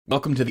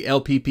Welcome to the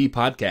LPP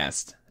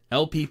podcast.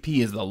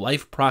 LPP is the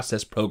Life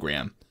Process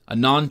Program, a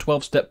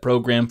non-12-step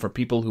program for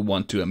people who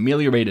want to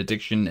ameliorate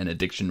addiction and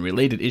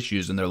addiction-related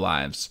issues in their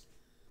lives.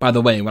 By the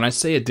way, when I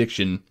say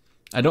addiction,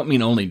 I don't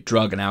mean only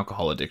drug and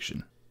alcohol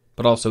addiction,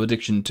 but also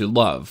addiction to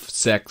love,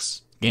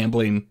 sex,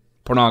 gambling,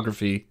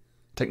 pornography,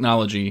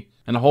 technology,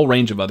 and a whole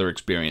range of other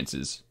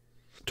experiences.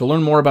 To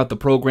learn more about the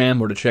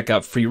program or to check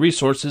out free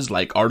resources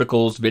like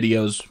articles,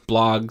 videos,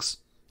 blogs,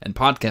 and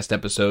podcast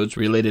episodes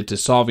related to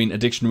solving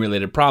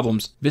addiction-related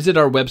problems, visit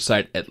our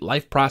website at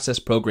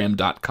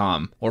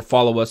lifeprocessprogram.com or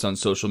follow us on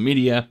social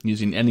media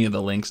using any of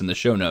the links in the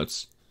show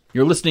notes.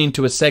 You're listening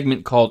to a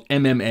segment called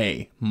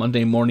MMA,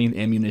 Monday Morning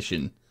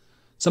Ammunition.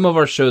 Some of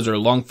our shows are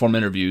long-form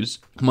interviews.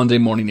 Monday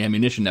Morning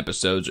Ammunition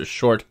episodes are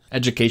short,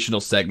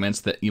 educational segments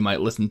that you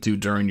might listen to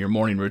during your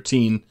morning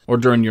routine or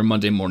during your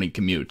Monday morning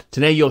commute.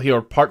 Today you'll hear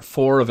part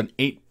 4 of an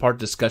 8-part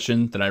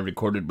discussion that I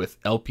recorded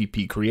with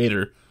LPP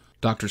creator,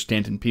 Dr.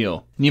 Stanton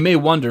Peele. And you may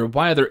wonder,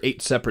 why are there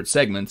 8 separate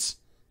segments?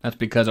 That's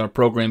because our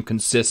program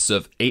consists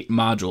of 8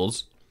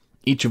 modules,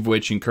 each of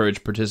which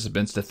encourage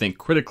participants to think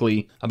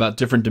critically about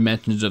different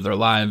dimensions of their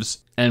lives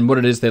and what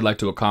it is they'd like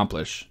to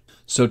accomplish.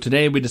 So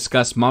today we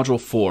discuss Module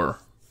 4,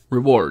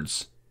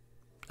 Rewards.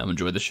 Now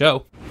enjoy the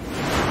show.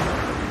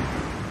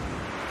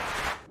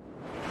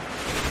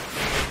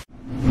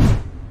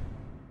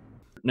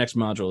 Next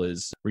module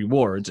is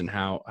rewards and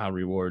how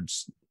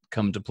rewards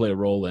come to play a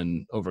role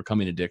in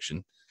overcoming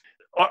addiction.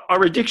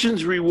 Are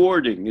addictions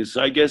rewarding is,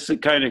 I guess, a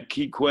kind of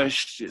key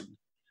question.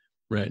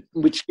 Right.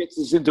 Which gets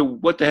us into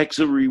what the heck's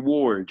a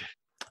reward?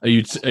 Are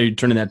you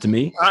turning that to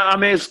me?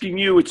 I'm asking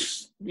you.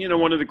 It's,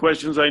 one of the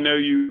questions I know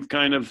you've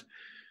kind of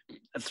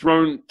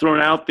thrown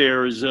out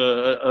there as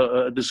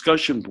a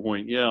discussion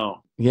point. Yeah.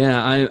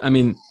 Yeah. I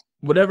mean,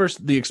 whatever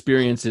the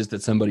experience is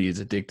that somebody is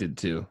addicted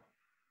to,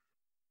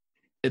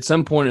 at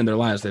some point in their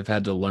lives, they've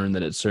had to learn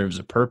that it serves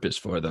a purpose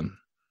for them.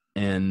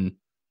 And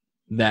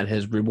that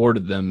has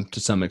rewarded them to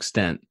some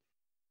extent.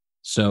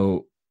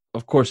 So,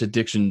 of course,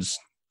 addictions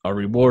are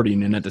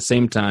rewarding, and at the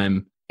same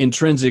time,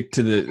 intrinsic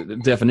to the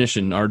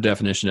definition, our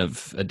definition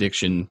of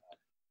addiction,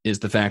 is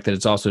the fact that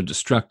it's also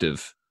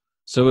destructive.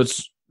 So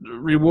it's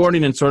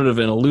rewarding in sort of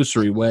an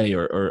illusory way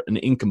or an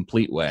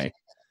incomplete way.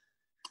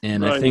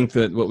 And right. I think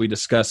that what we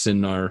discuss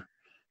in our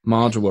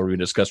module where we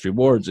discuss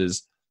rewards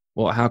is,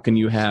 well, how can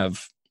you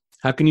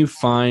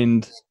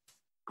find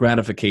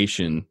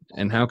gratification,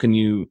 and how can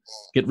you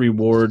get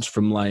rewards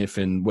from life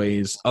in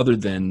ways other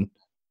than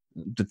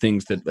the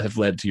things that have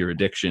led to your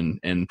addiction,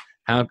 and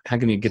how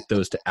can you get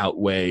those to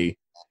outweigh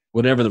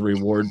whatever the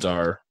rewards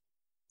are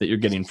that you're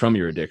getting from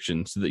your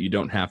addiction, so that you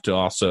don't have to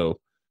also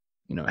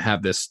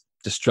have this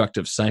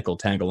destructive cycle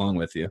tag along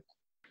with you.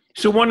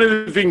 So one of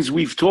the things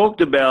we've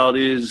talked about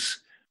is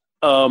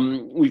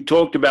we've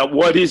talked about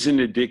what is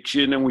an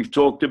addiction, and we've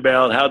talked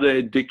about how the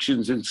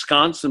addictions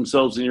ensconce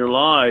themselves in your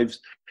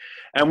lives.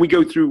 And we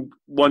go through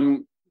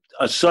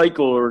a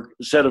cycle or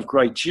a set of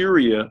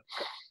criteria,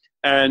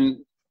 and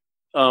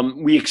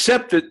we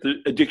accept that the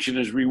addiction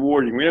is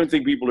rewarding. We don't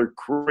think people are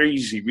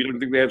crazy. We don't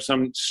think they have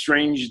some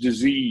strange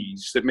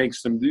disease that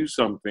makes them do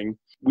something.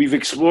 We've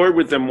explored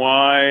with them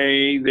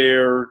why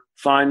they're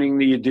finding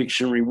the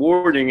addiction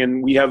rewarding,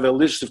 and we have a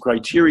list of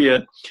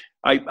criteria.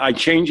 I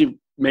change it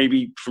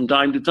maybe from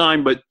time to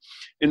time, but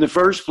in the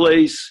first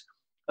place,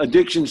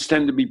 addictions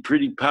tend to be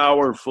pretty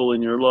powerful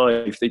in your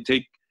life. They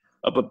take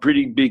up a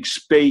pretty big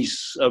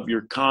space of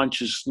your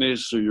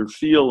consciousness or your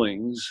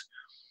feelings.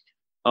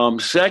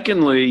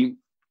 Secondly,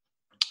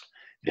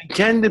 they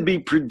tend to be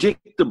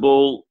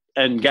predictable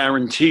and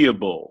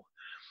guaranteeable.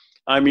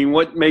 I mean,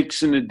 what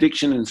makes an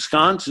addiction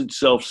ensconce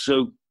itself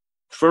so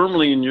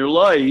firmly in your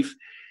life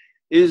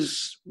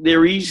is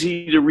they're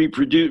easy to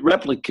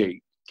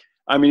replicate.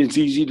 I mean, it's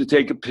easy to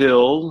take a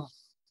pill.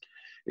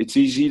 It's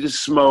easy to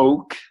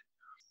smoke.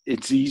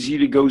 It's easy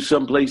to go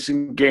someplace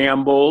and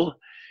gamble.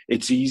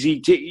 It's easy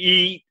to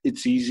eat.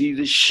 It's easy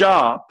to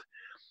shop.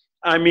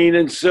 I mean,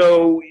 and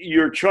so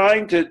you're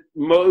trying to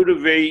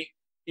motivate,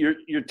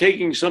 you're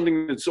taking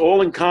something that's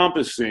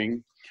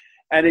all-encompassing,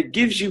 and it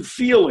gives you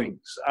feelings.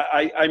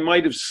 I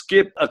might have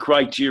skipped a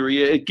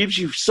criteria. It gives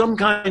you some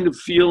kind of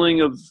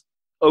feeling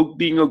of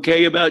being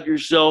okay about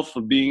yourself,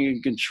 of being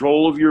in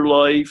control of your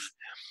life,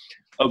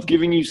 of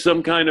giving you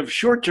some kind of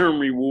short-term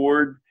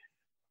reward,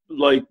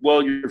 like,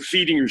 well, you're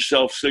feeding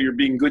yourself, so you're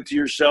being good to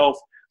yourself.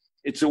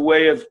 It's a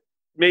way of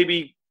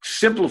maybe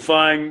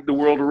simplifying the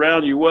world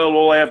around you. Well,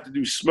 all I have to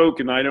do is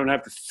smoke, and I don't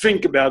have to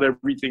think about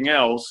everything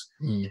else.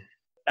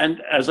 And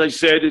as I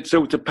said, it's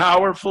a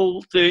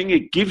powerful thing.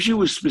 It gives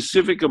you a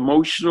specific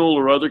emotional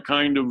or other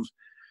kind of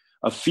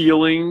a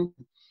feeling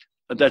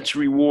that's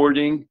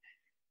rewarding.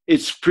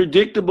 It's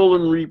predictable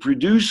and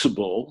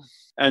reproducible,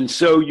 and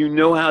so you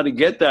know how to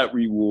get that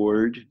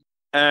reward.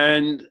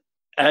 And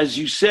as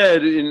you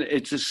said,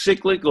 it's a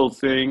cyclical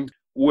thing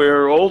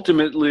where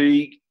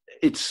ultimately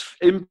its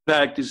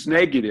impact is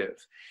negative.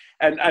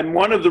 And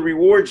one of the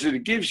rewards that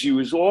it gives you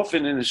is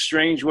often, in a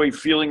strange way,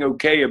 feeling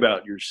okay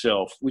about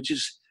yourself, which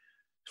is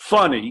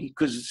funny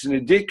because it's an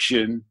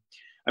addiction.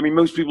 I mean,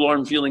 most people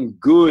aren't feeling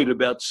good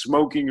about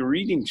smoking or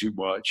eating too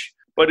much,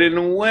 but in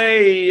a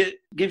way, it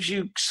gives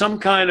you some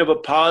kind of a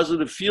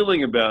positive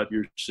feeling about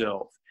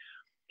yourself.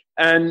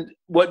 And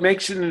what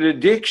makes it an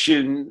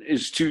addiction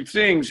is two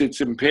things.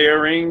 It's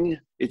impairing,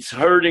 it's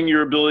hurting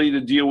your ability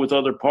to deal with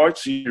other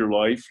parts of your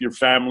life, your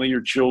family,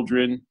 your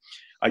children.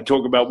 I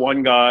talk about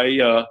one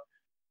guy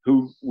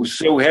who was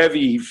so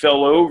heavy, he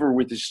fell over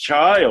with his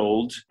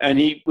child, and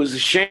he was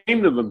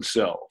ashamed of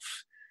himself.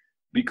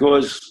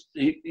 Because,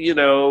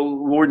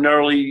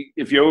 ordinarily,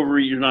 if you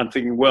overeat, you're not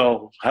thinking,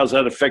 well, how's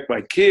that affect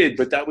my kid?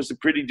 But that was a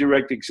pretty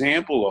direct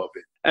example of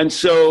it. And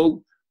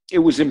so it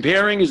was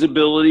impairing his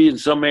ability in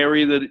some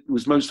area that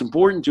was most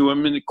important to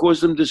him, and it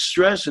caused him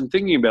distress in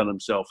thinking about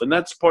himself. And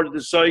that's part of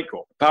the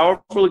cycle.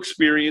 Powerful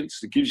experience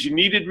that gives you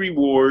needed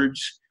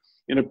rewards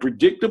in a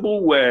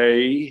predictable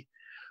way,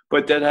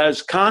 but that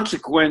has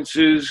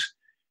consequences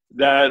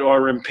that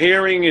are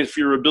impairing if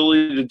your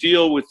ability to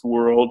deal with the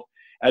world,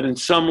 and in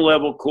some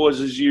level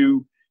causes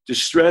you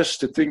distress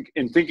to think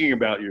in thinking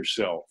about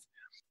yourself.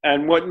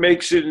 And what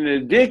makes it an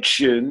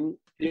addiction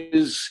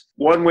is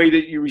one way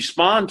that you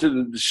respond to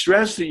the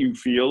distress that you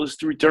feel is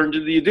to return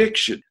to the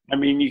addiction. I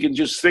mean, you can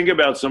just think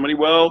about somebody,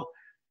 well,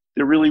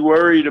 they're really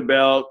worried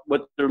about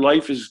what their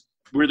life is,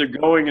 where they're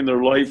going in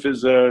their life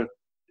is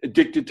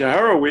addicted to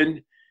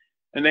heroin,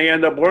 and they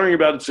end up worrying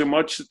about it so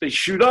much that they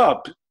shoot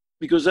up,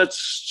 because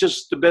that's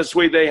just the best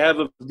way they have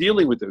of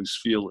dealing with those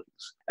feelings.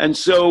 And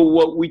so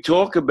what we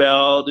talk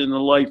about in the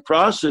Life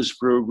Process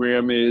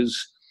program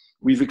is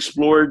we've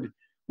explored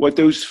what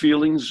those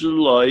feelings are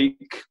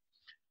like,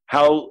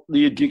 how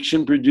the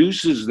addiction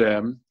produces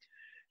them.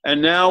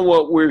 And now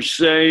what we're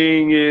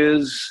saying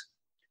is,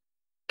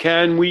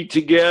 can we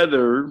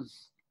together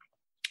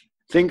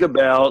think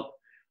about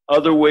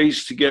other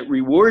ways to get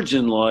rewards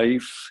in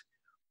life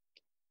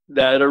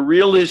that are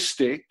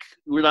realistic?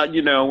 We're not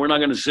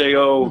going to say,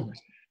 oh,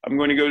 I'm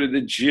going to go to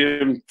the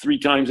gym 3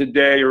 times a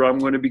day, or I'm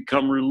going to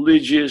become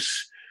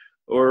religious,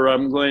 or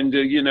I'm going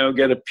to,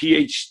 get a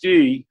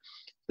PhD,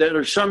 that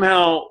are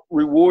somehow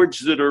rewards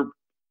that are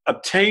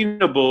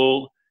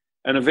obtainable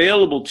and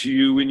available to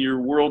you in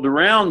your world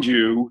around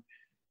you,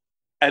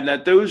 and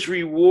that those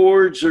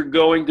rewards are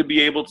going to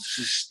be able to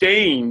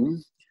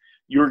sustain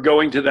you're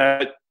going to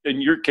that,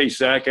 in your case,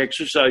 Zach,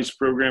 exercise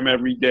program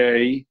every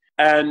day,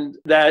 and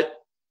that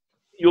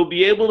you'll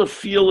be able to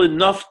feel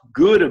enough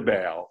good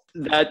about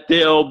that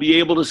they'll be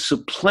able to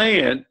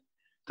supplant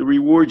the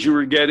rewards you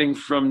were getting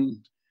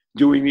from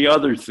doing the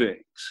other things.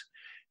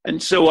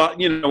 And so,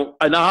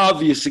 an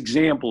obvious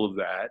example of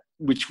that,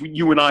 which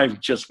you and I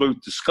have just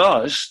both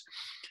discussed,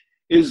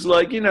 is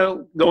like,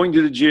 going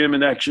to the gym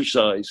and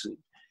exercising.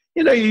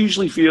 You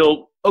usually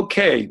feel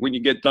okay when you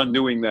get done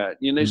doing that.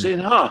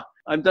 Say,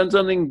 I've done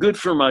something good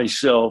for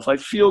myself. I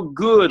feel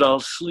good. I'll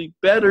sleep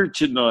better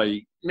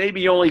tonight.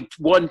 Maybe only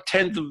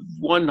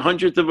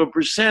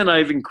 0.1%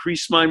 I've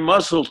increased my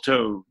muscle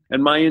tone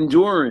and my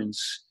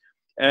endurance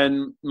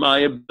and my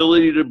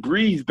ability to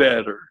breathe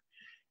better.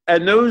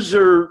 And those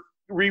are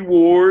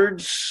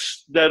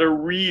rewards that are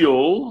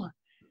real,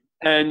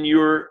 and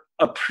you're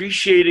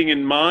appreciating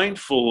and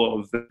mindful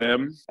of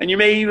them. And you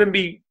may even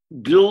be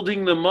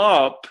building them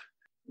up,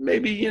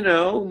 maybe,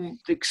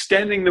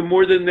 extending them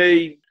more than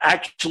they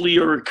actually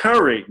are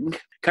occurring,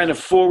 kind of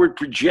forward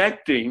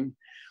projecting.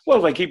 Well,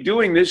 if I keep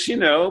doing this,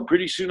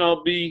 pretty soon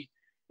I'll be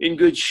in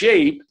good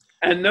shape.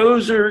 And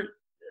those are,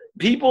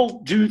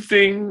 people do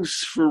things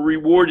for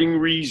rewarding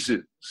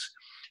reasons.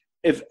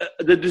 If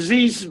the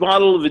disease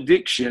model of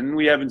addiction,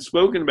 we haven't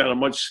spoken about it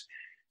much,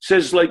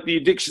 says like the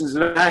addiction's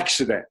an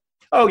accident.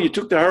 Oh, you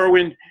took the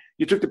heroin,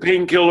 you took the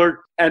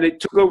painkiller, and it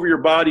took over your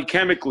body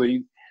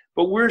chemically.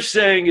 But we're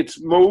saying it's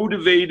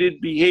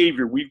motivated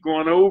behavior. We've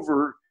gone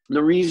over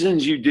the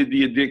reasons you did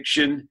the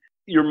addiction,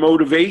 your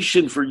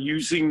motivation for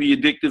using the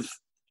addictive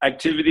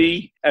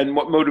activity, and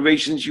what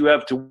motivations you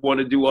have to want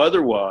to do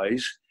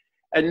otherwise.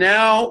 And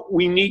now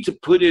we need to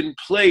put in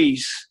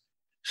place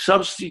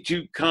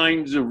substitute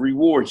kinds of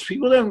rewards.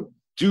 People don't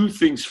do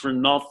things for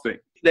nothing.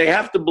 They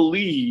have to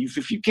believe.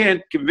 If you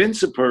can't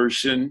convince a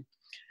person,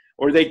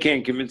 or they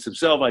can't convince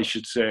themselves, I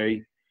should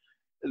say,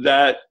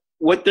 that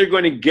what they're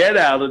going to get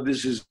out of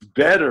this is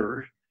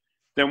better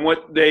than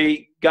what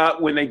they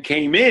got when they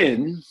came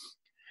in,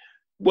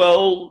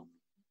 well,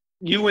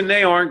 you and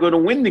they aren't going to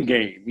win the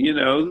game.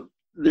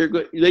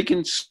 They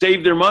can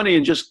save their money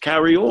and just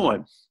carry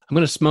on. I'm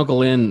going to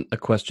smuggle in a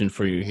question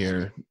for you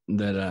here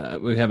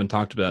that we haven't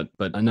talked about,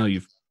 but I know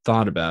you've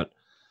thought about.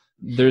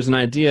 There's an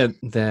idea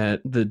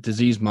that the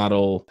disease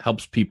model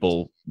helps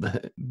people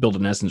build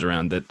an essence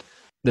around that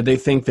they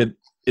think that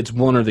it's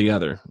one or the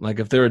other. Like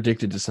if they're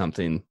addicted to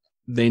something,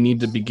 they need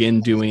to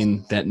begin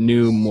doing that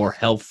new, more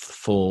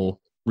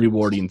healthful,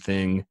 rewarding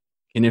thing.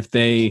 And if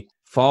they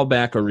fall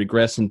back or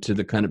regress into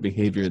the kind of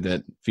behavior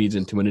that feeds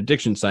into an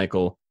addiction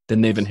cycle, then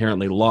they've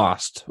inherently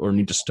lost or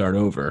need to start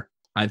over.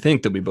 I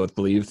think that we both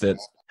believe that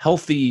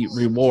healthy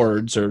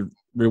rewards are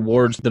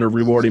rewards that are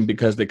rewarding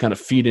because they kind of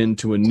feed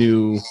into a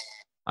new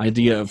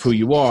idea of who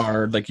you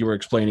are, like you were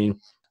explaining.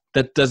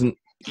 That doesn't,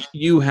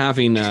 you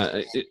having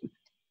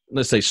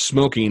let's say,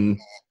 smoking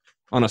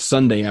on a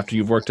Sunday after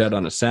you've worked out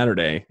on a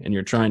Saturday and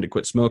you're trying to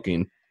quit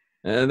smoking,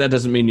 that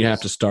doesn't mean you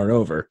have to start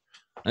over.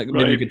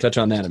 Maybe you could touch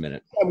on that a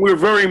minute. We're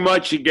very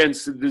much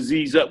against the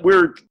disease.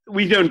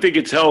 We don't think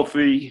it's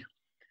healthy.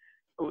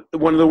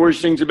 One of the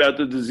worst things about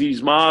the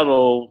disease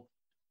model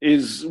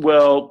is,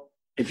 the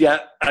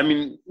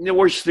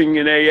worst thing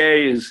in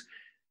AA is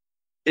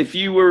if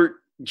you were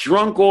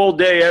drunk all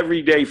day,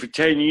 every day for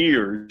 10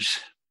 years,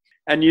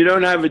 and you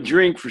don't have a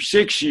drink for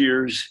 6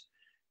 years,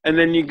 and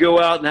then you go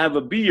out and have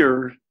a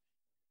beer,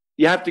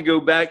 you have to go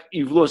back.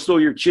 You've lost all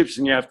your chips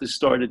and you have to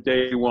start at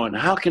day one.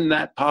 How can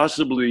that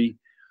possibly?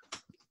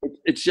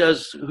 It's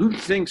just, who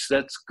thinks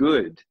that's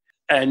good?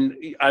 And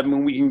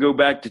we can go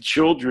back to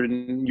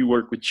children. You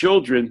work with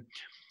children.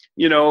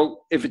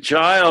 If a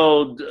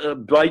child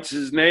bites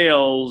his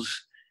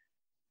nails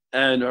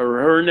or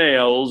her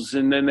nails,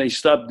 and then they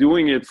stop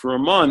doing it for a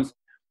month,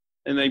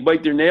 and they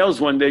bite their nails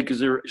one day because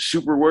they're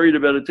super worried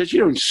about it, you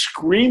don't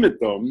scream at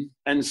them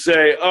and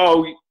say,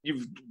 "Oh,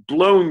 you've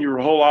blown your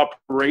whole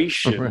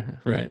operation."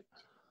 Right.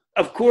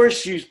 Of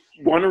course, you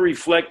want to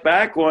reflect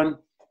back on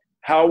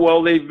how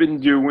well they've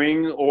been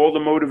doing, all the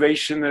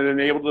motivation that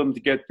enabled them to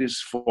get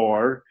this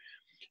far.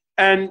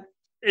 And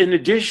in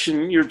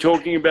addition, you're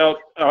talking about,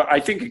 I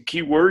think a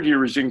key word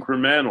here is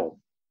incremental.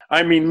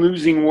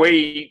 Losing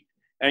weight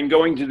and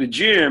going to the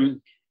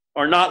gym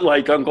are not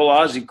like Uncle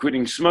Ozzy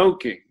quitting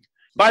smoking.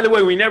 By the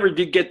way, we never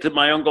did get to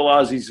my Uncle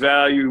Ozzy's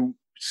value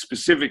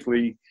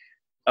specifically,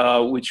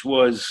 which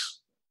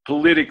was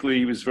politically,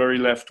 he was very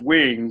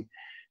left-wing,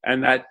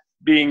 and that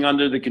being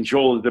under the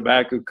control of the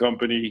tobacco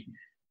company,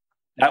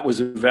 that was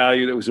a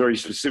value that was very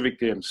specific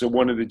to him. So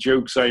one of the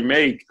jokes I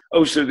make,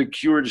 so the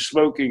cure to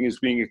smoking is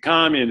being a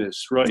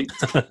communist, right?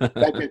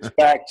 That gets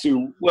back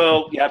to,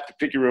 you have to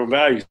pick your own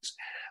values.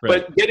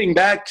 Right. But getting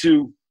back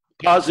to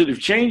positive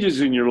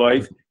changes in your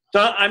life,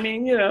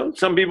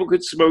 some people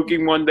quit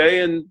smoking one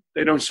day and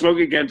they don't smoke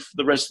again for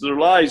the rest of their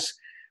lives,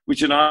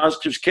 which in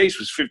Oscar's case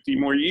was 50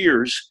 more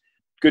years.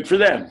 Good for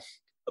them.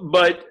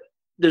 But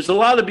there's a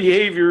lot of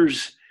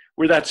behaviors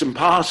where that's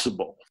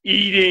impossible.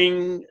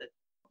 Eating,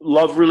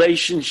 love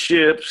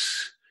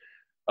relationships,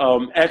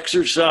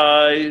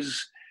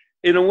 exercise.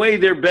 In a way,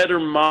 they're better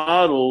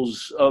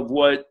models of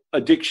what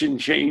addiction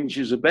change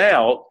is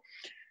about,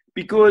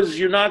 because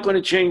you're not going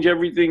to change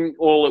everything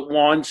all at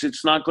once.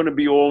 It's not going to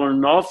be all or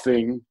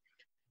nothing.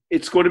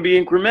 It's going to be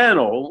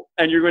incremental,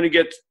 and you're going to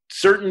get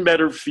certain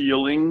better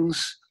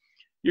feelings.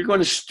 You're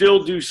going to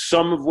still do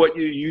some of what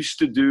you used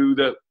to do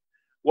that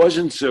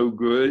wasn't so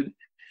good.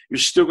 You're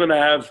still going to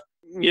have,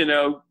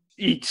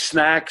 eat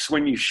snacks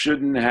when you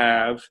shouldn't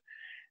have.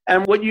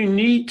 And what you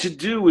need to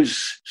do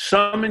is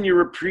summon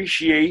your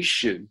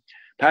appreciation,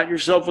 pat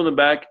yourself on the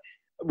back,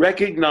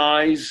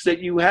 recognize that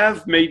you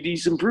have made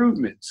these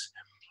improvements.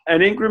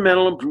 And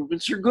incremental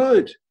improvements are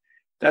good.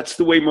 That's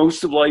the way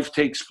most of life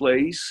takes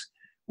place.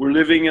 We're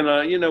living in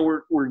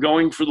we're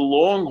going for the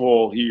long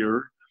haul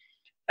here.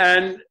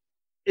 And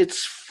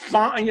it's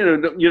fine. You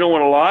don't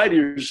want to lie to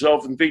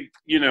yourself and think,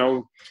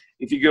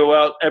 if you go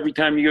out every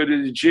time you go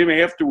to the gym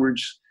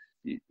afterwards,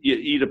 you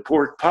eat a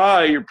pork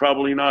pie, you're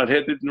probably not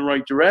headed in the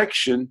right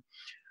direction.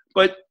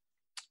 But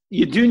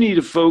you do need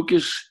to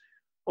focus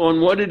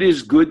on what it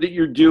is good that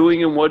you're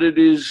doing and what it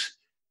is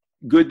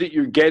good that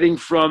you're getting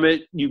from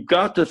it. You've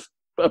got to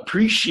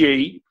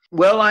appreciate,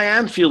 I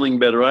am feeling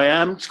better. I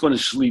am going to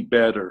sleep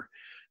better.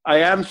 I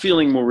am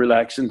feeling more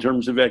relaxed in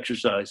terms of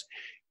exercise.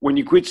 When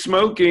you quit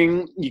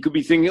smoking, you could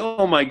be thinking,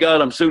 oh my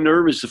God, I'm so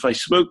nervous. If I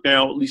smoke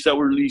now, at least that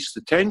will release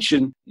the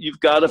tension. You've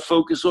got to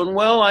focus on,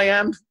 I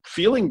am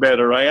feeling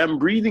better. I am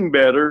breathing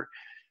better.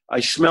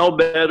 I smell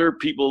better.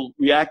 People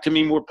react to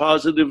me more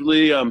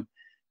positively. I'm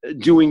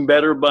doing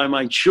better by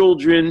my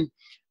children.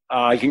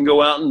 I can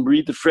go out and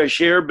breathe the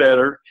fresh air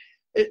better.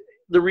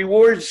 The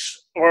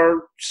rewards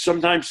are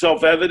sometimes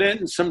self-evident,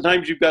 and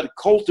sometimes you've got to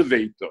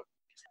cultivate them.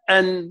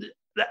 And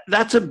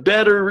that's a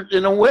better,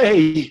 in a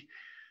way,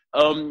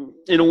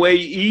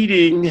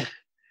 eating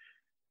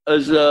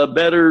is a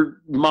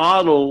better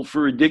model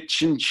for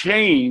addiction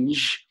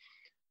change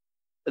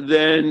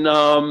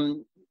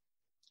than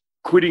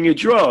quitting a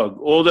drug.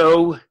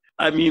 Although,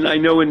 I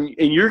know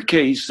in your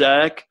case,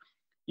 Zach,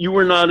 you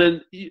were not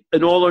an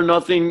all or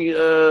nothing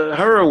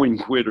heroin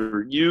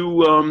quitter.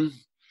 You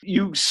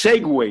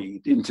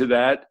segued into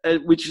that,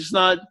 which is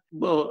not,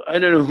 I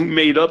don't know who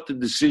made up the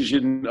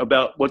decision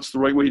about what's the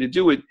right way to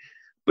do it,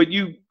 but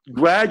you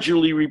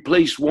gradually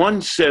replace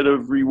one set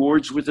of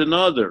rewards with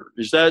another.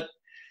 Does that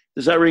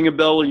ring a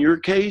bell in your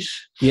case?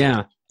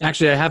 Yeah.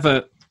 Actually, I have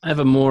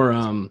a more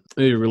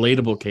maybe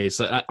relatable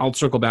case. I'll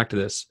circle back to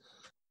this.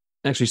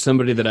 Actually,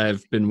 somebody that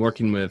I've been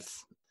working with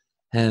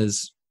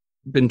has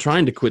been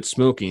trying to quit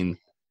smoking,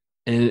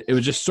 and it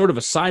was just sort of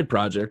a side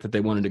project that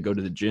they wanted to go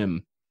to the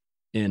gym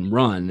and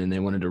run, and they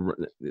wanted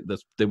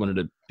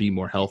to be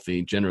more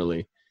healthy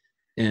generally.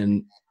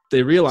 And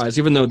they realized,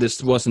 even though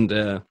this wasn't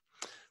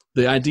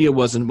the idea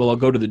wasn't, I'll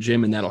go to the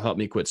gym and that'll help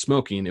me quit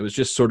smoking. It was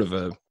just sort of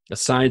a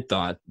side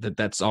thought that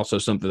that's also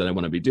something that I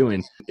want to be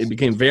doing. It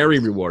became very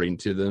rewarding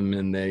to them,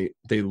 and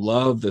they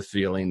love the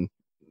feeling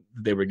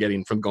they were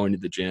getting from going to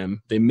the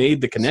gym. They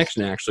made the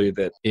connection, actually,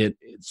 that it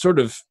sort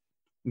of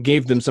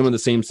gave them some of the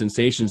same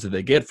sensations that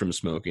they get from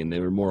smoking. They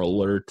were more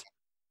alert,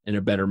 in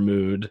a better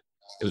mood.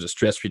 It was a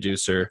stress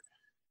reducer.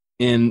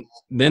 And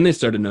then they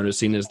started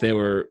noticing as they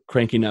were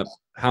cranking up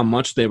how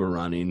much they were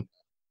running,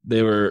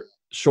 they were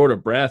short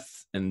of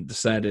breath and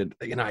decided,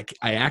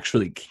 I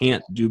actually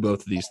can't do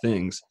both of these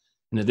things.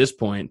 And at this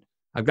point,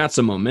 I've got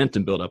some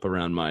momentum built up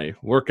around my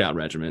workout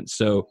regimen.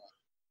 So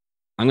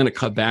I'm going to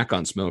cut back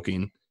on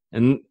smoking.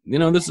 And,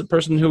 this is a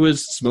person who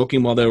was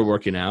smoking while they were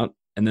working out,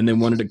 and then they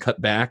wanted to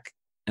cut back,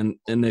 and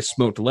they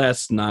smoked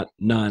less, not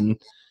none.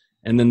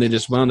 And then they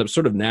just wound up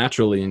sort of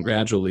naturally and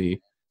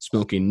gradually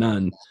smoking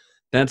none.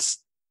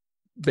 That's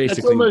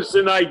basically... That's almost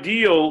an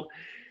ideal.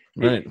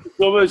 Right. It's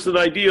almost an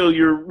ideal.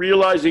 You're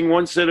realizing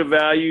one set of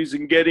values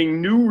and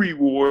getting new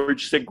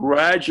rewards that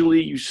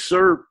gradually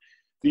usurp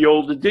the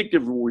old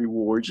addictive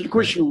rewards. And of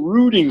course, you're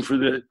rooting for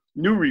the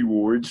new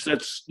rewards.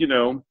 That's, you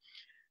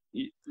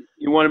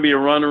want to be a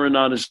runner and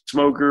not a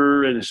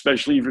smoker. And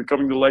especially if you're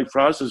coming to the Life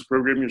Process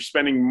program, you're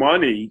spending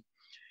money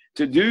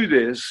to do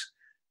this.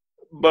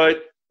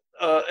 But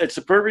it's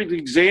a perfect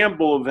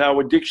example of how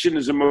addiction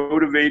is a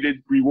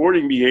motivated,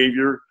 rewarding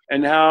behavior,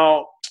 and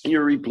how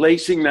you're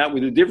replacing that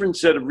with a different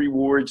set of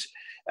rewards.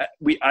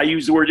 I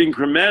use the word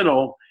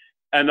incremental.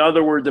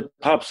 Another word that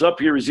pops up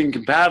here is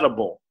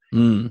incompatible.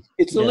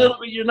 It's a little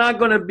bit, you're not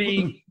going to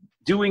be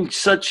doing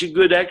such a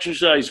good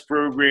exercise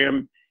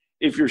program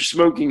if you're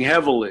smoking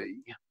heavily.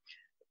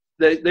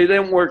 They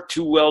don't work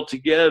too well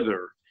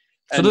together.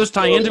 So those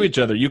tie into each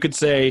other. You could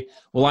say,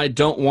 well, I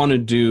don't want to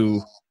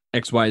do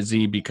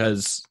XYZ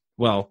because,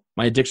 well,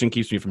 my addiction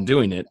keeps me from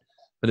doing it.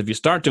 But if you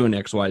start doing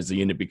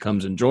XYZ and it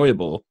becomes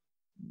enjoyable,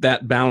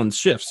 that balance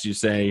shifts. You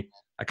say,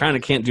 I kind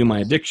of can't do my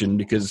addiction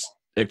because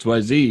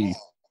XYZ,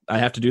 I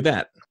have to do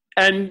that.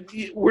 And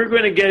we're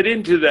going to get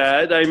into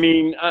that. I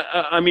mean,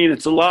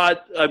 it's a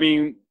lot. I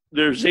mean,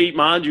 there's 8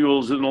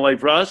 modules in the Life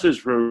Process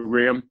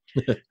program.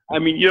 I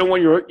mean, you don't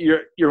want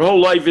your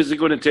whole life isn't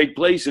going to take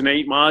place in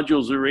 8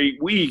 modules or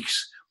 8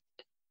 weeks.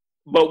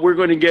 But we're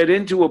going to get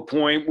into a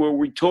point where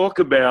we talk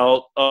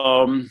about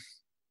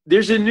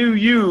there's a new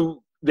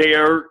you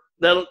there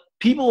that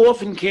people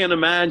often can't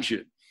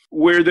imagine,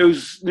 where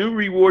those new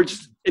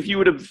rewards, if you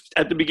would have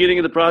at the beginning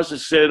of the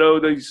process said, oh,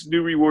 these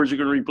new rewards are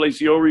going to replace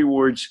the old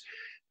rewards,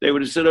 they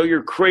would have said, oh,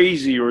 you're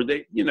crazy. Or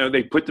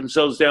they put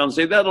themselves down and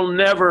say, that'll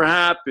never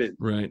happen.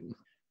 Right.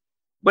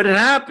 But it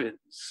happens.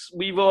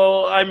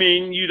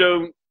 You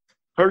don't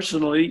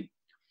personally,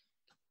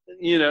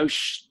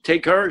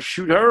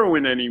 shoot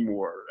heroin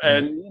anymore.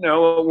 And,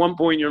 at one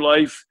point in your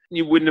life,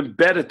 you wouldn't have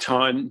bet a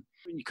ton.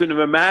 You couldn't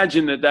have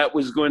imagined that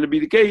was going to be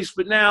the case.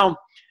 But now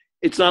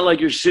it's not like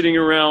you're sitting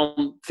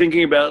around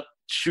thinking about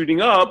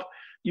shooting up.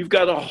 You've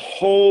got a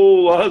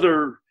whole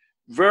other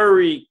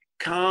very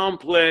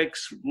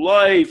complex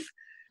life.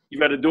 You've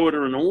got a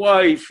daughter and a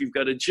wife. You've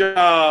got a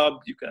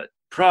job. You've got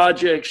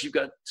projects. You've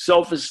got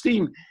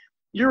self-esteem.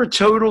 You're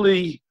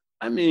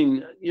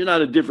you're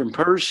not a different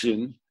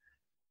person,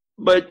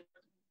 but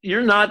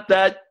you're not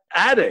that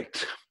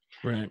addict.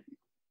 Right.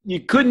 You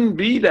couldn't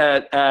be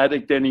that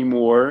addict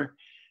anymore.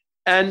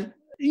 And,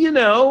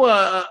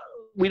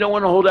 we don't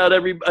want to hold out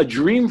a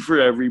dream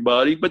for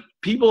everybody, but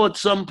people at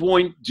some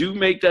point do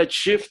make that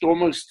shift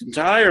almost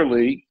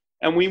entirely.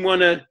 And we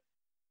want to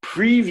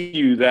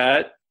preview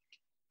that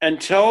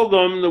and tell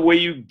them the way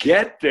you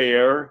get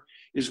there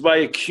is by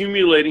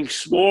accumulating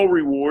small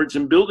rewards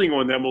and building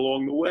on them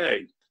along the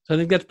way. So I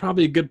think that's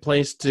probably a good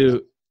place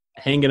to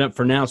hang it up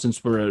for now,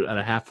 since we're at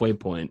a halfway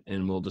point,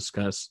 and we'll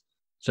discuss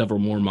several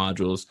more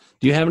modules.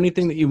 Do you have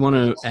anything that you want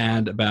to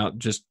add about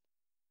just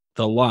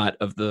the lot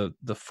of the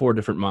 4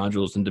 different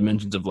modules and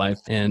dimensions of life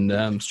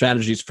and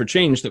strategies for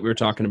change that we were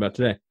talking about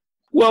today?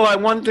 Well,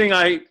 one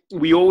thing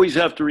we always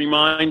have to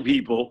remind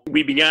people,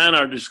 we began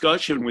our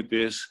discussion with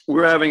this.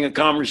 We're having a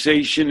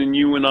conversation, and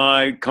you and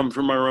I come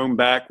from our own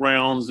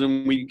backgrounds,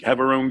 and we have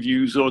our own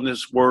views on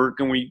this work,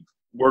 and we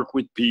work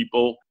with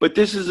people. But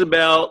this is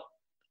about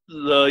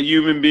the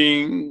human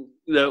being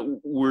that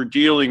we're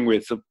dealing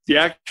with. The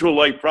actual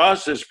Life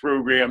Process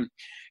program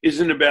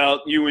isn't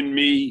about you and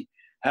me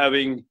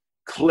having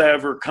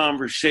clever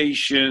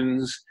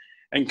conversations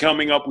and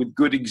coming up with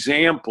good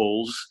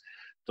examples.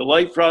 The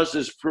Life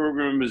Process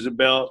program is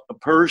about a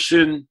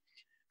person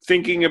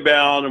thinking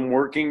about and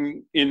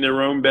working in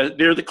their own best.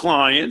 They're the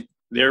client.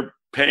 They're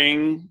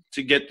paying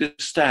to get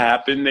this to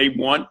happen.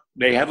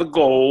 They have a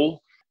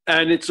goal,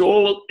 and it's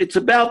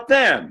about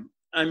them.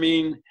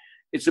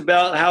 It's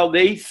about how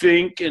they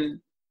think and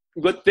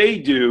what they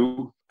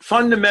do.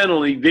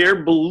 Fundamentally,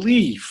 their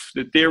belief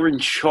that they're in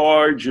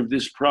charge of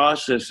this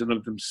process and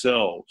of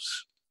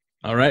themselves.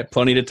 All right.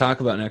 Plenty to talk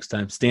about next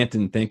time.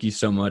 Stanton, thank you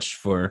so much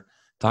for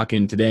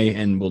talking today,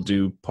 and we'll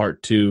do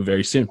part 2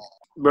 very soon.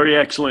 Very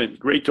excellent.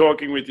 Great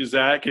talking with you,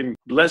 Zach, and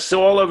bless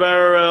all of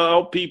our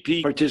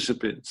LPP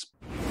participants.